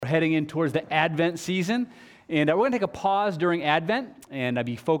heading in towards the Advent season, and we're going to take a pause during Advent and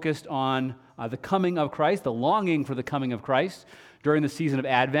be focused on the coming of Christ, the longing for the coming of Christ during the season of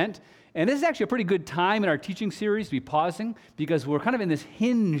Advent. And this is actually a pretty good time in our teaching series to be pausing because we're kind of in this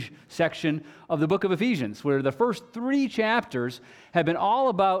hinge section of the book of Ephesians, where the first 3 chapters have been all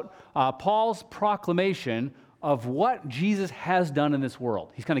about Paul's proclamation of what Jesus has done in this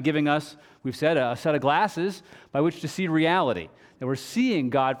world. He's kind of giving us, we've said, a set of glasses by which to see reality. That we're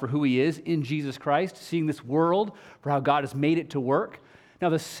seeing God for who he is in Jesus Christ, seeing this world for how God has made it to work. Now,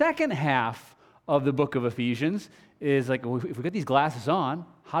 the second half of the book of Ephesians is like, well, if we get these glasses on,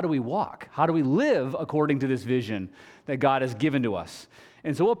 how do we walk? How do we live according to this vision that God has given to us?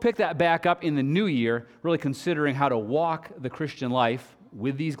 And so we'll pick that back up in the new year, really considering how to walk the Christian life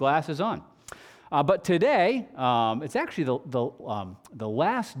with these glasses on. But today, it's actually the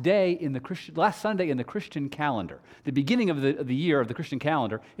last Sunday in the Christian calendar. The beginning of the year of the Christian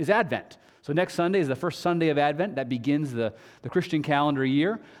calendar is Advent. So next Sunday is the first Sunday of Advent. That begins the Christian calendar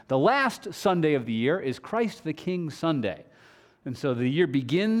year. The last Sunday of the year is Christ the King Sunday. And so the year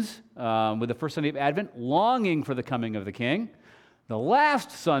begins with the first Sunday of Advent, longing for the coming of the King. The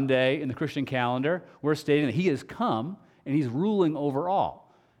last Sunday in the Christian calendar, we're stating that he has come and he's ruling over all.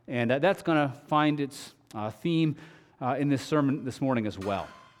 And that's going to find its theme in this sermon this morning as well.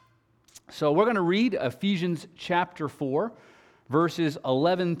 So we're going to read Ephesians chapter 4, verses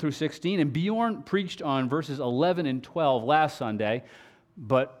 11 through 16. And Bjorn preached on verses 11 and 12 last Sunday,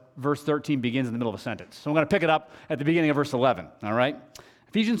 but verse 13 begins in the middle of a sentence. So I'm going to pick it up at the beginning of verse 11, all right?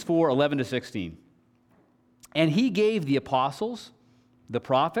 Ephesians 4, 11 to 16. And he gave the apostles, the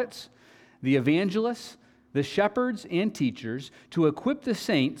prophets, the evangelists, the shepherds and teachers to equip the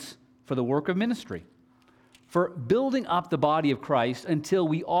saints for the work of ministry, for building up the body of Christ until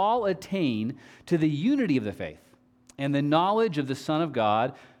we all attain to the unity of the faith and the knowledge of the Son of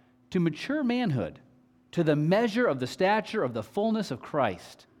God, to mature manhood, to the measure of the stature of the fullness of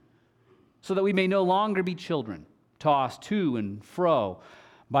Christ, so that we may no longer be children, tossed to and fro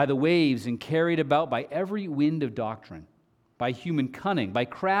by the waves and carried about by every wind of doctrine, by human cunning, by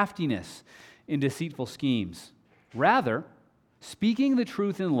craftiness in deceitful schemes. Rather, speaking the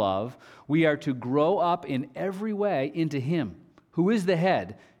truth in love, we are to grow up in every way into him, who is the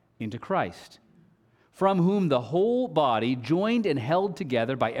head, into Christ, from whom the whole body, joined and held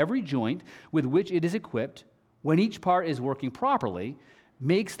together by every joint with which it is equipped, when each part is working properly,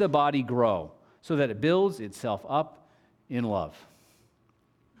 makes the body grow, so that it builds itself up in love.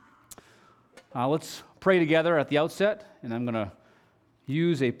 Let's pray together at the outset, and I'm going to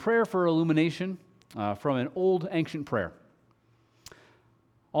use a prayer for illumination from an old ancient prayer.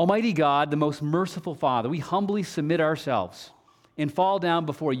 Almighty God, the most merciful Father, we humbly submit ourselves and fall down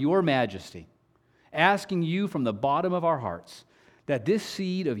before your majesty, asking you from the bottom of our hearts that this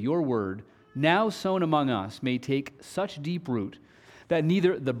seed of your word, now sown among us, may take such deep root that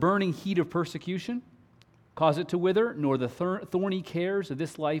neither the burning heat of persecution cause it to wither, nor the thorny cares of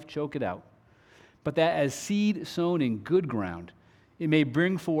this life choke it out, but that as seed sown in good ground, it may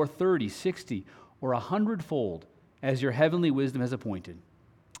bring forth 30, 60, or 100-fold, as your heavenly wisdom has appointed.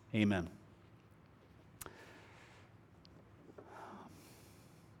 Amen.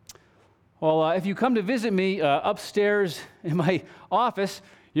 Well, if you come to visit me upstairs in my office,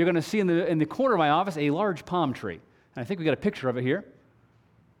 you're going to see in the corner of my office a large palm tree. And I think we got a picture of it here.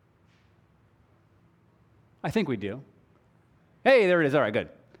 I think we do. Hey, there it is. All right, good.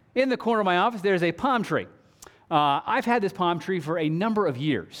 In the corner of my office, there's a palm tree. I've had this palm tree for a number of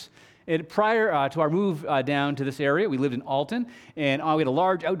years. Prior to our move down to this area, we lived in Alton, and we had a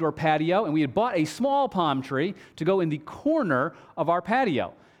large outdoor patio, and we had bought a small palm tree to go in the corner of our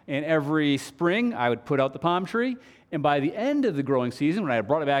patio. And every spring, I would put out the palm tree, and by the end of the growing season, when I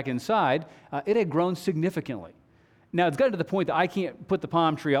brought it back inside, it had grown significantly. Now, it's gotten to the point that I can't put the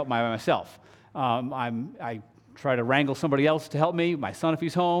palm tree out by myself. I try to wrangle somebody else to help me, my son if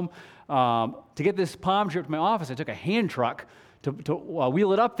he's home. To get this palm tree up to my office, I took a hand truck to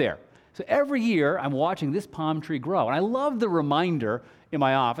wheel it up there. So every year, I'm watching this palm tree grow. And I love the reminder in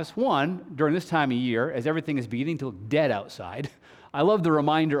my office, one, during this time of year, as everything is beginning to look dead outside, I love the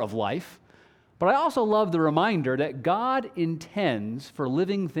reminder of life. But I also love the reminder that God intends for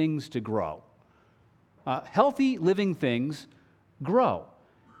living things to grow. Healthy living things grow.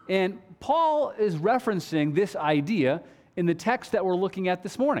 And Paul is referencing this idea in the text that we're looking at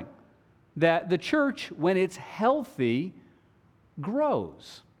this morning, that the church, when it's healthy,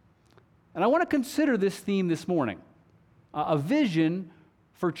 grows. And I want to consider this theme this morning, a vision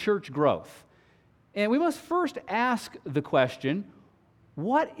for church growth. And we must first ask the question,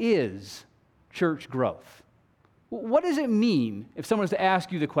 what is church growth? What does it mean if someone was to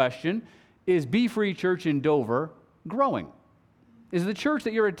ask you the question, is Be Free Church in Dover growing? Is the church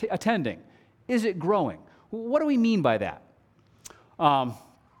that you're attending, is it growing? What do we mean by that?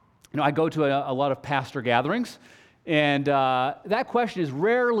 I go to a lot of pastor gatherings, and that question is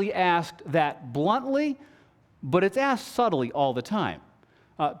rarely asked that bluntly, but it's asked subtly all the time.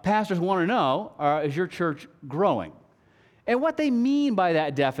 Pastors want to know, is your church growing? And what they mean by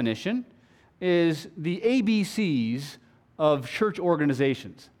that definition is the ABCs of church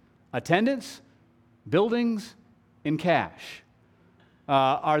organizations: attendance, buildings, and cash.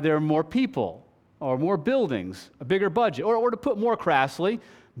 Are there more people or more buildings, a bigger budget? Or to put more crassly,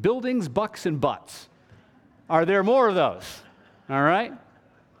 buildings, bucks, and butts. Are there more of those? All right?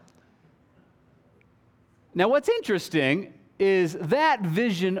 Now, what's interesting is that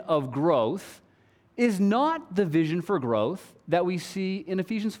vision of growth is not the vision for growth that we see in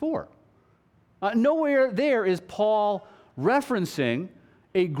Ephesians 4. Nowhere there is Paul referencing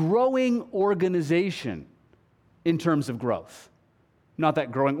a growing organization in terms of growth. Not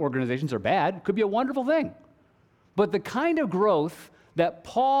that growing organizations are bad, it could be a wonderful thing. But the kind of growth that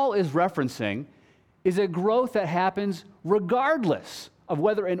Paul is referencing is a growth that happens regardless of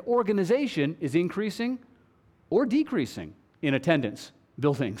whether an organization is increasing or decreasing in attendance,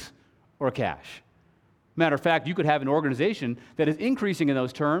 buildings, or cash. Matter of fact, you could have an organization that is increasing in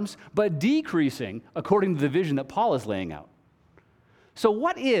those terms, but decreasing according to the vision that Paul is laying out. So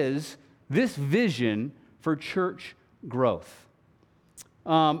what is this vision for church growth?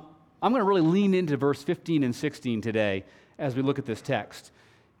 I'm going to really lean into verse 15 and 16 today as we look at this text.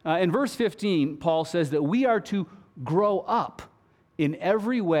 In verse 15, Paul says that we are to grow up in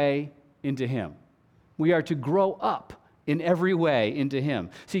every way into Him. We are to grow up in every way into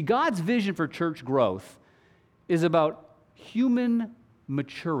Him. See, God's vision for church growth is about human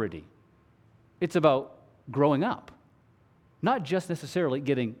maturity. It's about growing up, not just necessarily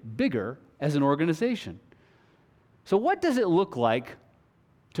getting bigger as an organization. So what does it look like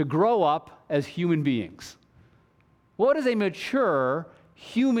to grow up as human beings? What does a mature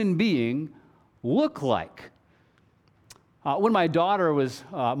human being look like? When my daughter was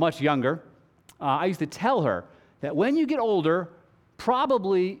much younger, I used to tell her that when you get older,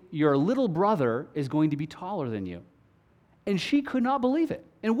 probably your little brother is going to be taller than you. And she could not believe it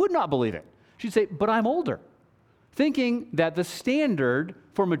and would not believe it. She'd say, but I'm older, thinking that the standard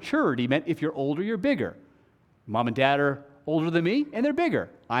for maturity meant if you're older, you're bigger. Mom and dad are older than me, and they're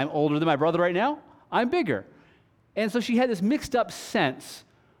bigger. I'm older than my brother right now, I'm bigger. And so she had this mixed up sense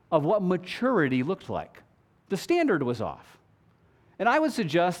of what maturity looked like. The standard was off. And I would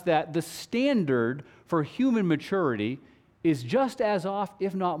suggest that the standard for human maturity is just as off,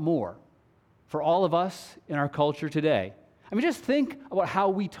 if not more, for all of us in our culture today. I mean, just think about how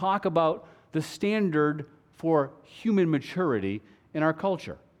we talk about the standard for human maturity in our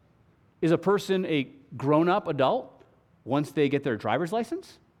culture. Is a person a grown-up adult once they get their driver's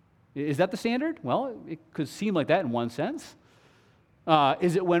license? Is that the standard? Well, it could seem like that in one sense.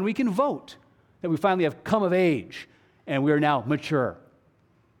 Is it when we can vote that we finally have come of age and we are now mature?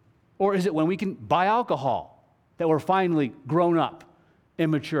 Or is it when we can buy alcohol that we're finally grown up and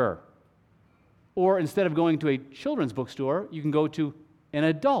mature? Or instead of going to a children's bookstore, you can go to an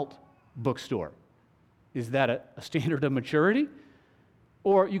adult bookstore. Is that a standard of maturity?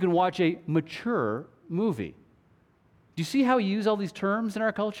 Or you can watch a mature movie. Do you see how we use all these terms in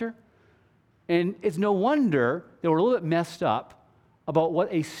our culture? And it's no wonder that we're a little bit messed up about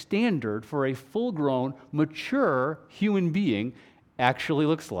what a standard for a full-grown, mature human being actually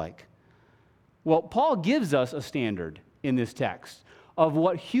looks like. Well, Paul gives us a standard in this text of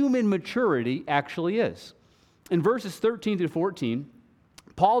what human maturity actually is. In verses 13 to 14,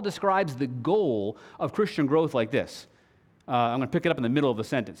 Paul describes the goal of Christian growth like this. I'm going to pick it up in the middle of the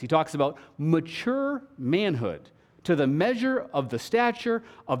sentence. He talks about mature manhood to the measure of the stature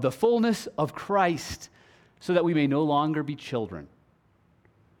of the fullness of Christ, so that we may no longer be children.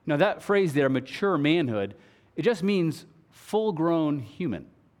 Now that phrase there, mature manhood, it just means full-grown human.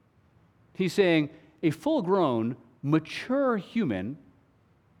 He's saying a full-grown, mature human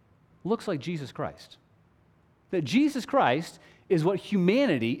looks like Jesus Christ. That Jesus Christ is what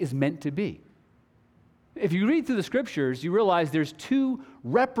humanity is meant to be. If you read through the scriptures, you realize there's two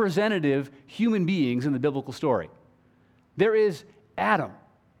representative human beings in the biblical story. There is Adam,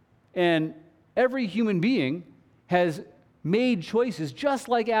 and every human being has made choices just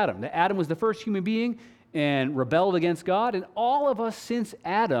like Adam. Adam was the first human being and rebelled against God, and all of us since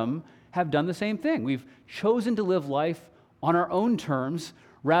Adam have done the same thing. We've chosen to live life on our own terms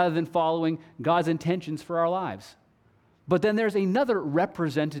rather than following God's intentions for our lives. But then there's another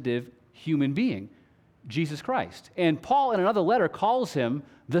representative human being, Jesus Christ. And Paul, in another letter, calls him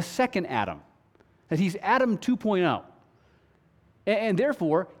the second Adam, that he's Adam 2.0. And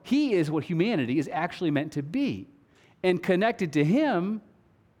therefore, he is what humanity is actually meant to be. And connected to him,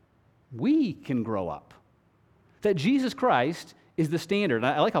 we can grow up. That Jesus Christ is the standard. And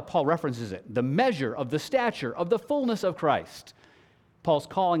I like how Paul references it, the measure of the stature of the fullness of Christ. Paul's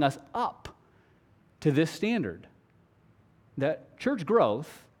calling us up to this standard. That church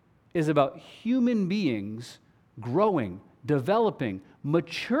growth is about human beings growing, developing,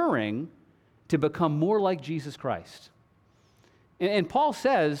 maturing to become more like Jesus Christ. And Paul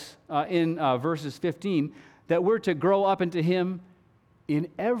says in verses 15 that we're to grow up into him in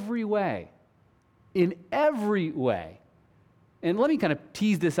every way. In every way. And let me kind of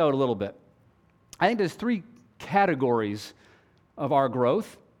tease this out a little bit. I think there's three categories of our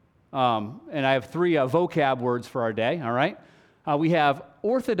growth. And I have three vocab words for our day, all right? We have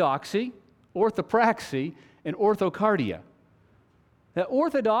orthodoxy, orthopraxy, and orthocardia. That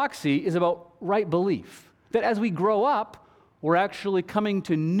orthodoxy is about right belief. That as we grow up, we're actually coming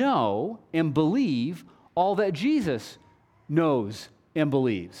to know and believe all that Jesus knows and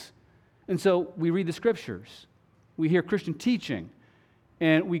believes. And so we read the scriptures, we hear Christian teaching,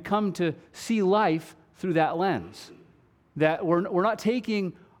 and we come to see life through that lens. That we're not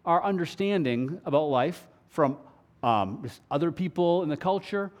taking our understanding about life from just other people in the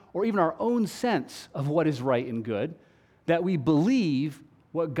culture or even our own sense of what is right and good, that we believe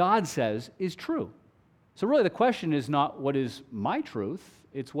what God says is true. So really the question is not what is my truth,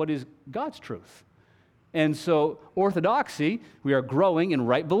 it's what is God's truth. And so orthodoxy, we are growing in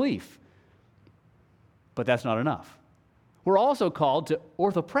right belief. But that's not enough. We're also called to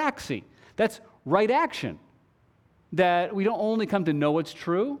orthopraxy. That's right action. That we don't only come to know what's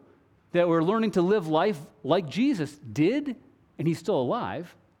true, that we're learning to live life like Jesus did, and he's still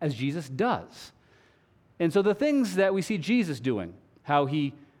alive, as Jesus does. And so the things that we see Jesus doing, how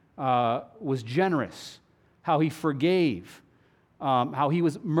he was generous, how he forgave, how he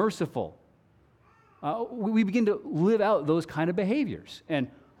was merciful, we begin to live out those kind of behaviors. And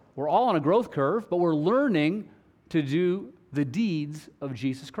we're all on a growth curve, but we're learning to do the deeds of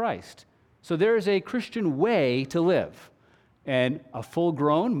Jesus Christ. So there is a Christian way to live. And a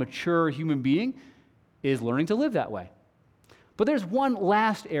full-grown, mature human being is learning to live that way. But there's one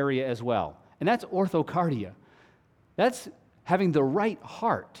last area as well, and that's orthocardia. That's having the right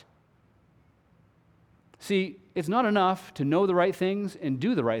heart. See, it's not enough to know the right things and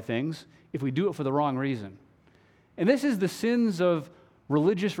do the right things if we do it for the wrong reason. And this is the sins of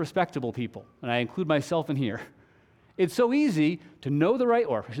religious, respectable people, and I include myself in here. It's so easy to know the right,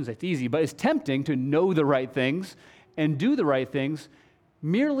 or I shouldn't say it's easy, but it's tempting to know the right things and do the right things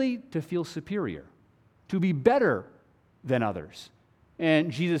merely to feel superior, to be better than others.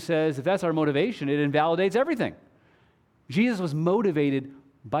 And Jesus says if that's our motivation, it invalidates everything. Jesus was motivated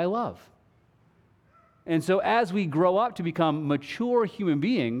by love. And so as we grow up to become mature human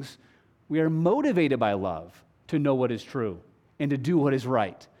beings, we are motivated by love to know what is true and to do what is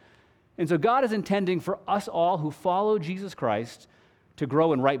right. And so God is intending for us all who follow Jesus Christ to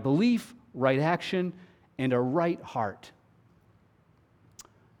grow in right belief, right action, and a right heart.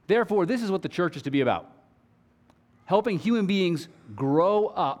 Therefore, this is what the church is to be about. Helping human beings grow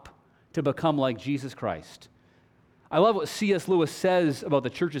up to become like Jesus Christ. I love what C.S. Lewis says about the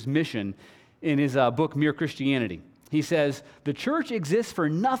church's mission in his book, Mere Christianity. He says, "The church exists for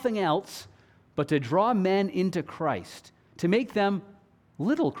nothing else but to draw men into Christ, to make them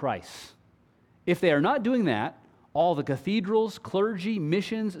little Christs. If they are not doing that, all the cathedrals, clergy,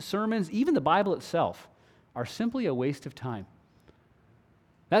 missions, sermons, even the Bible itself are simply a waste of time."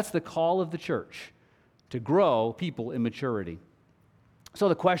 That's the call of the church, to grow people in maturity. So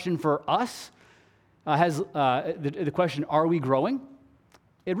the question for us the question, are we growing?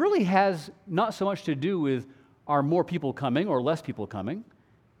 It really has not so much to do with are more people coming or less people coming.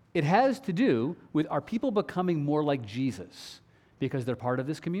 It has to do with are people becoming more like Jesus because they're part of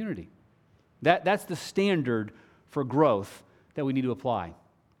this community. That's the standard for growth that we need to apply.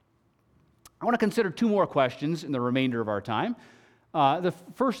 I want to consider two more questions in the remainder of our time. The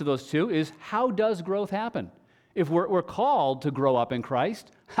first of those two is, how does growth happen? If we're called to grow up in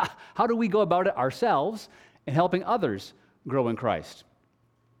Christ, how do we go about it ourselves and helping others grow in Christ?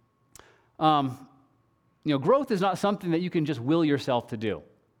 Growth is not something that you can just will yourself to do.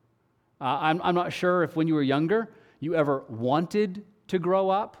 I'm not sure if when you were younger, you ever wanted to grow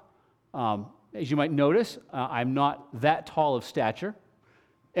up. As you might notice, I'm not that tall of stature.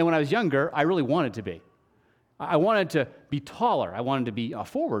 And when I was younger, I really wanted to be. I wanted to be taller. I wanted to be a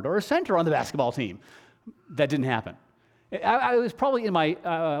forward or a center on the basketball team. That didn't happen. I was probably in my, when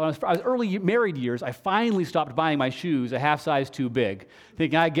I was early married years, I finally stopped buying my shoes a half size too big,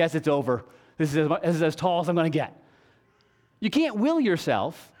 thinking, I guess it's over. This is as tall as I'm going to get. You can't will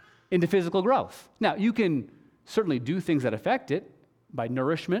yourself into physical growth. Now, you can certainly do things that affect it by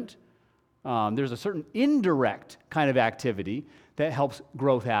nourishment. There's a certain indirect kind of activity that helps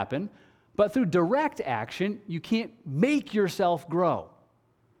growth happen. But through direct action, you can't make yourself grow.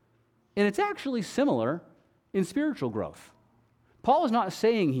 And it's actually similar in spiritual growth. Paul is not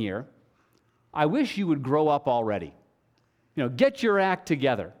saying here, I wish you would grow up already. Get your act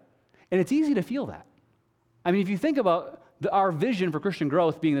together. And it's easy to feel that. I mean, if you think about our vision for Christian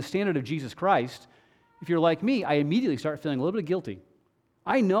growth being the standard of Jesus Christ, if you're like me, I immediately start feeling a little bit guilty.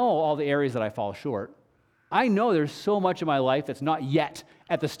 I know all the areas that I fall short. I know there's so much of my life that's not yet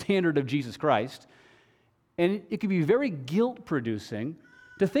at the standard of Jesus Christ. And it can be very guilt-producing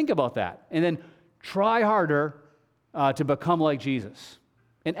to think about that and then try harder to become like Jesus.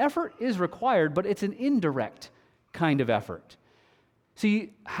 And effort is required, but it's an indirect kind of effort.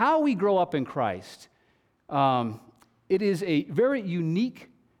 See, how we grow up in Christ, it is a very unique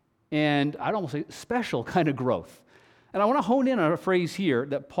and I'd almost say special kind of growth. And I want to hone in on a phrase here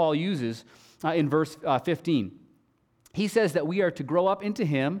that Paul uses in verse 15. He says that we are to grow up into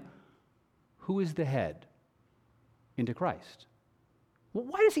Him who is the head, into Christ. Well,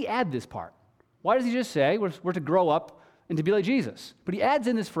 why does he add this part? Why does he just say we're to grow up and to be like Jesus? But he adds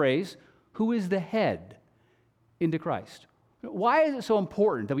in this phrase, who is the head, into Christ. Why is it so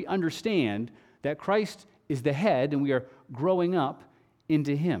important that we understand that Christ is the head and we are growing up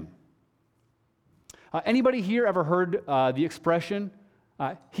into Him? Anybody here ever heard the expression,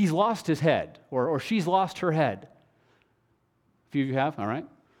 he's lost his head, or she's lost her head? A few of you have, all right.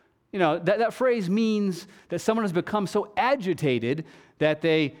 That phrase means that someone has become so agitated that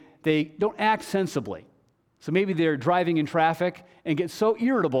they don't act sensibly. So maybe they're driving in traffic and get so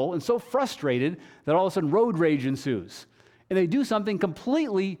irritable and so frustrated that all of a sudden road rage ensues. And they do something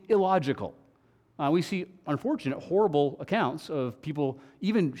completely illogical. We see unfortunate, horrible accounts of people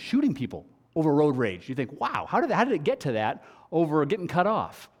even shooting people over road rage. You think, wow, how did it get to that over getting cut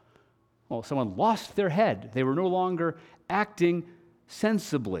off? Well, someone lost their head. They were no longer acting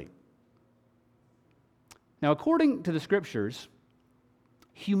sensibly. Now, according to the Scriptures,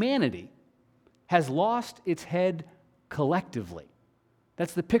 humanity has lost its head collectively.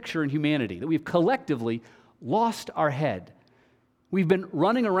 That's the picture in humanity, that we've collectively lost our head. We've been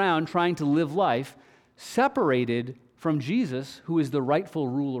running around trying to live life separated from Jesus, who is the rightful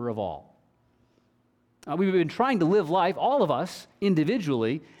ruler of all. We've been trying to live life, all of us,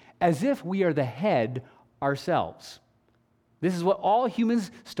 individually, as if we are the head ourselves. This is what all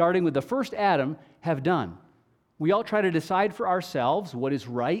humans, starting with the first Adam, have done. We all try to decide for ourselves what is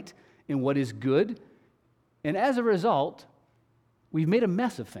right and what is good, and as a result, we've made a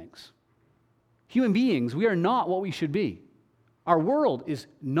mess of things. Human beings, we are not what we should be. Our world is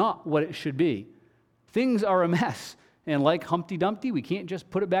not what it should be. Things are a mess, and like Humpty Dumpty, we can't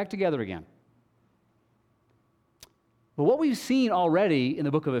just put it back together again. But what we've seen already in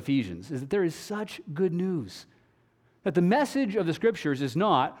the book of Ephesians is that there is such good news. That the message of the Scriptures is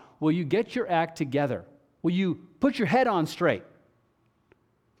not, will you get your act together? Will you put your head on straight?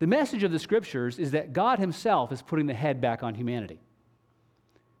 The message of the Scriptures is that God Himself is putting the head back on humanity.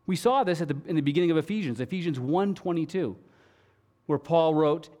 We saw this in the beginning of Ephesians 1:22, where Paul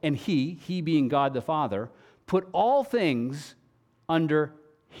wrote, and he being God the Father, put all things under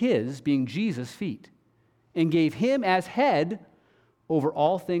His, being Jesus' feet, and gave Him as head over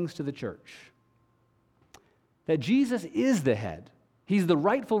all things to the church. That Jesus is the head. He's the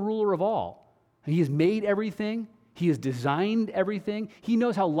rightful ruler of all. He has made everything. He has designed everything. He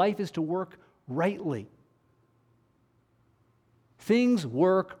knows how life is to work rightly. Things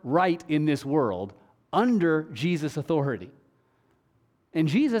work right in this world under Jesus' authority. And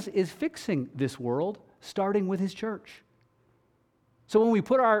Jesus is fixing this world, starting with His church. So when we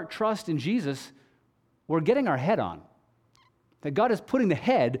put our trust in Jesus, we're getting our head on. That God is putting the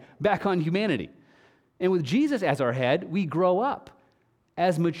head back on humanity. And with Jesus as our head, we grow up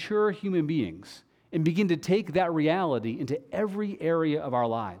as mature human beings and begin to take that reality into every area of our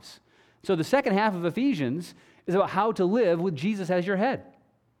lives. So the second half of Ephesians is about how to live with Jesus as your head.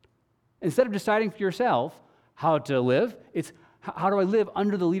 Instead of deciding for yourself how to live, it's how do I live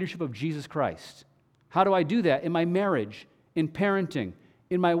under the leadership of Jesus Christ? How do I do that in my marriage, in parenting,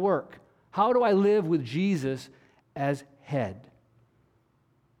 in my work? How do I live with Jesus as head?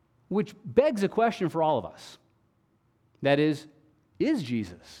 Which begs a question for all of us. That is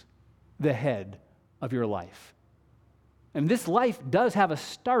Jesus the head of your life? And this life does have a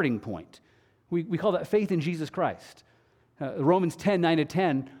starting point. We call that faith in Jesus Christ. Romans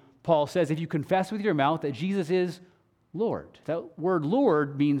 10:9-10, Paul says, if you confess with your mouth that Jesus is Lord. That word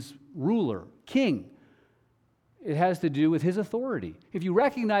Lord means ruler, king. It has to do with his authority. If you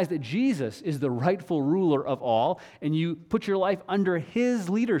recognize that Jesus is the rightful ruler of all, and you put your life under his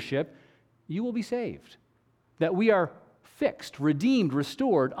leadership, you will be saved. That we are fixed, redeemed,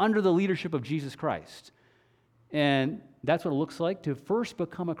 restored under the leadership of Jesus Christ. And that's what it looks like to first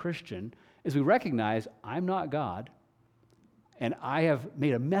become a Christian, is we recognize I'm not God, and I have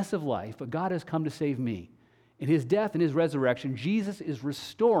made a mess of life, but God has come to save me. In his death and his resurrection, Jesus is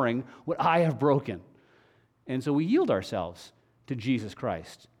restoring what I have broken. And so we yield ourselves to Jesus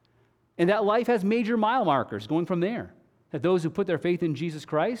Christ. And that life has major mile markers going from there. That those who put their faith in Jesus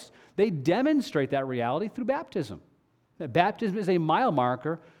Christ, they demonstrate that reality through baptism. That baptism is a mile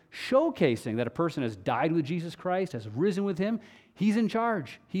marker showcasing that a person has died with Jesus Christ, has risen with him. He's in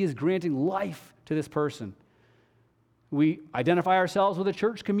charge. He is granting life to this person. We identify ourselves with a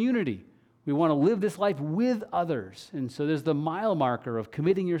church community. We want to live this life with others. And so there's the mile marker of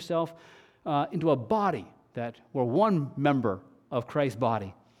committing yourself into a body, that we're one member of Christ's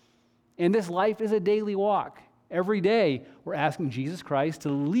body. And this life is a daily walk. Every day we're asking Jesus Christ to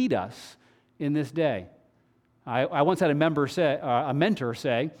lead us in this day. I once had a mentor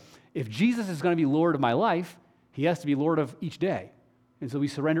say, if Jesus is going to be Lord of my life, he has to be Lord of each day. And so we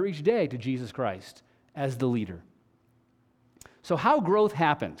surrender each day to Jesus Christ as the leader. So how growth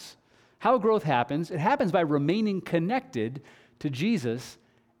happens? It happens by remaining connected to Jesus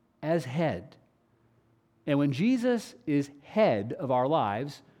as head. And when Jesus is head of our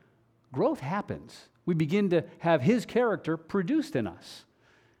lives, growth happens. We begin to have his character produced in us.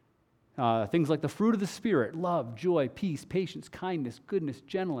 Things like the fruit of the Spirit, love, joy, peace, patience, kindness, goodness,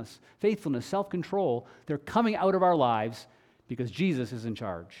 gentleness, faithfulness, self-control, they're coming out of our lives because Jesus is in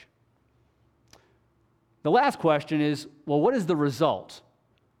charge. The last question is, well, what is the result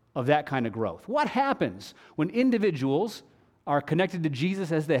of that kind of growth? What happens when individuals are connected to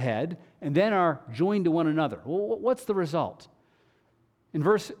Jesus as the head and then are joined to one another? Well, what's the result? In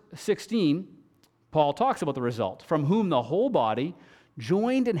verse 16, Paul talks about the result, from whom the whole body,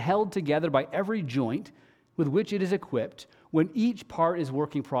 joined and held together by every joint with which it is equipped, when each part is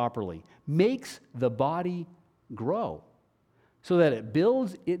working properly, makes the body grow so that it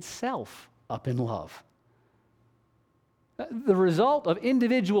builds itself up in love. The result of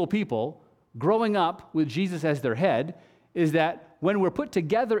individual people growing up with Jesus as their head is that when we're put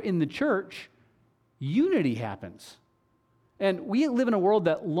together in the church, unity happens. And we live in a world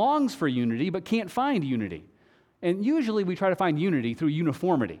that longs for unity but can't find unity. And usually we try to find unity through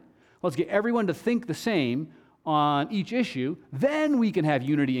uniformity. Let's get everyone to think the same on each issue, then we can have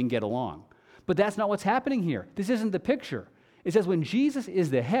unity and get along. But that's not what's happening here. This isn't the picture. It says when Jesus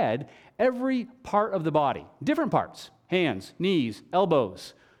is the head, every part of the body, different parts, hands, knees,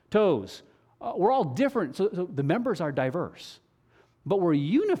 elbows, toes, we're all different, so the members are diverse. But we're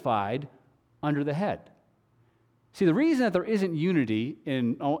unified under the head. See, the reason that there isn't unity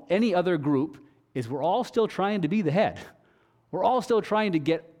in any other group is we're all still trying to be the head. We're all still trying to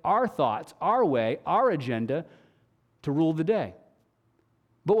get our thoughts, our way, our agenda to rule the day.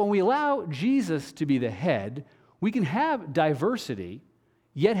 But when we allow Jesus to be the head, we can have diversity,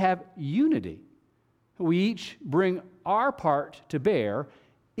 yet have unity. We each bring our part to bear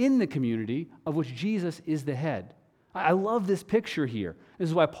in the community of which Jesus is the head. I love this picture here. This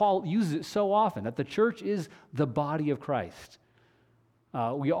is why Paul uses it so often, that the church is the body of Christ.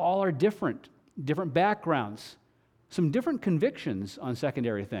 We all are different backgrounds, some different convictions on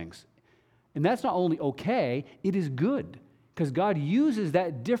secondary things. And that's not only okay, it is good, because God uses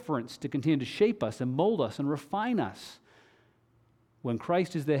that difference to continue to shape us and mold us and refine us. When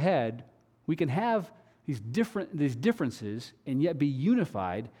Christ is the head, we can have these differences and yet be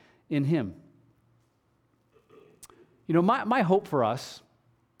unified in him. You know, my hope for us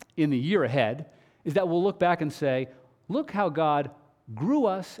in the year ahead is that we'll look back and say, look how God grew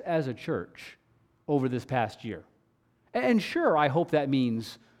us as a church over this past year. And sure, I hope that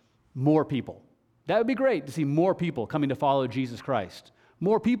means more people. That would be great to see more people coming to follow Jesus Christ.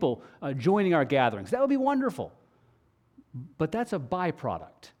 More people joining our gatherings. That would be wonderful. But that's a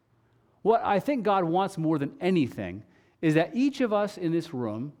byproduct. What I think God wants more than anything is that each of us in this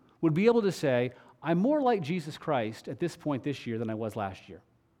room would be able to say, I'm more like Jesus Christ at this point this year than I was last year.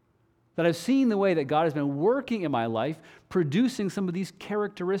 That I've seen the way that God has been working in my life, producing some of these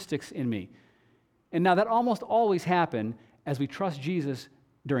characteristics in me. And now that almost always happen as we trust Jesus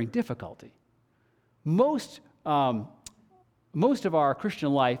during difficulty. Most of our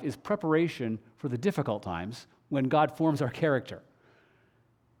Christian life is preparation for the difficult times when God forms our character.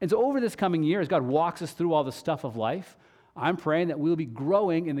 And so over this coming year, as God walks us through all the stuff of life, I'm praying that we'll be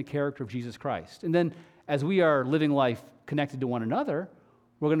growing in the character of Jesus Christ. And then as we are living life connected to one another,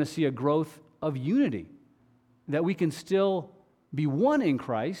 we're going to see a growth of unity, that we can still be one in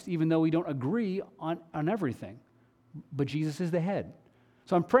Christ, even though we don't agree on everything. But Jesus is the head.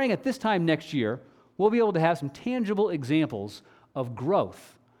 So I'm praying at this time next year, we'll be able to have some tangible examples of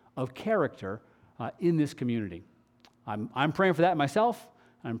growth, of character in this community. I'm praying for that myself.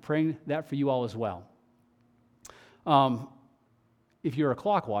 I'm praying that for you all as well. If you're a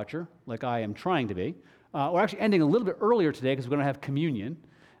clock watcher, like I am trying to be, we're actually ending a little bit earlier today because we're going to have communion.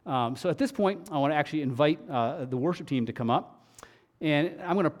 So at this point, I want to actually invite the worship team to come up. And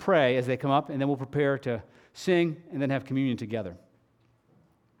I'm going to pray as they come up, and then we'll prepare to sing and then have communion together.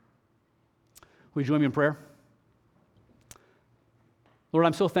 Will you join me in prayer? Lord,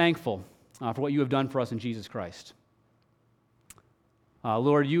 I'm so thankful for what you have done for us in Jesus Christ.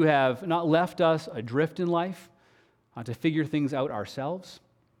 Lord, you have not left us adrift in life to figure things out ourselves.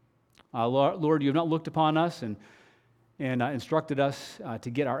 Lord, you have not looked upon us and instructed us to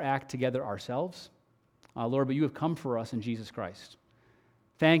get our act together ourselves. Lord, but you have come for us in Jesus Christ.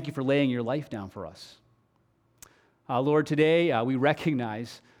 Thank you for laying your life down for us. Lord, today we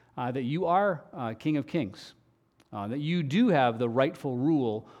recognize that you are King of Kings, that you do have the rightful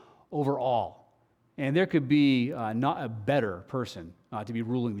rule over all. And there could be not a better person to be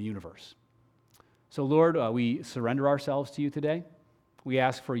ruling the universe. So, Lord, we surrender ourselves to you today. We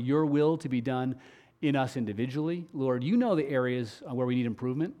ask for your will to be done in us individually. Lord, you know the areas where we need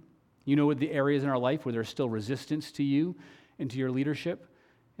improvement. You know the areas in our life where there's still resistance to you and to your leadership.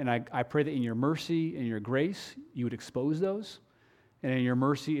 And I pray that in your mercy and your grace, you would expose those. And in your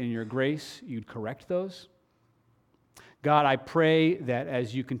mercy and your grace, you'd correct those. God, I pray that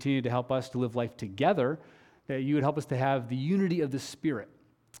as you continue to help us to live life together, that you would help us to have the unity of the Spirit.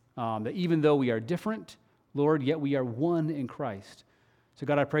 That even though we are different, Lord, yet we are one in Christ. So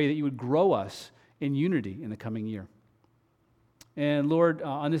God, I pray that you would grow us in unity in the coming year. And Lord,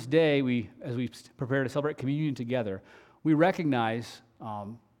 on this day, as we prepare to celebrate communion together, we recognize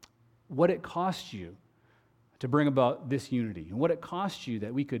what it cost you to bring about this unity and what it cost you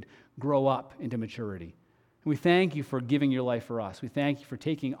that we could grow up into maturity. And we thank you for giving your life for us. We thank you for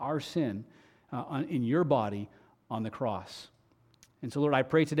taking our sin in your body on the cross. And so, Lord, I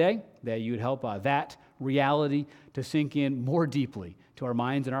pray today that you would help that reality to sink in more deeply to our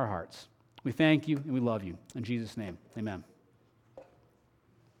minds and our hearts. We thank you and we love you. In Jesus' name, amen.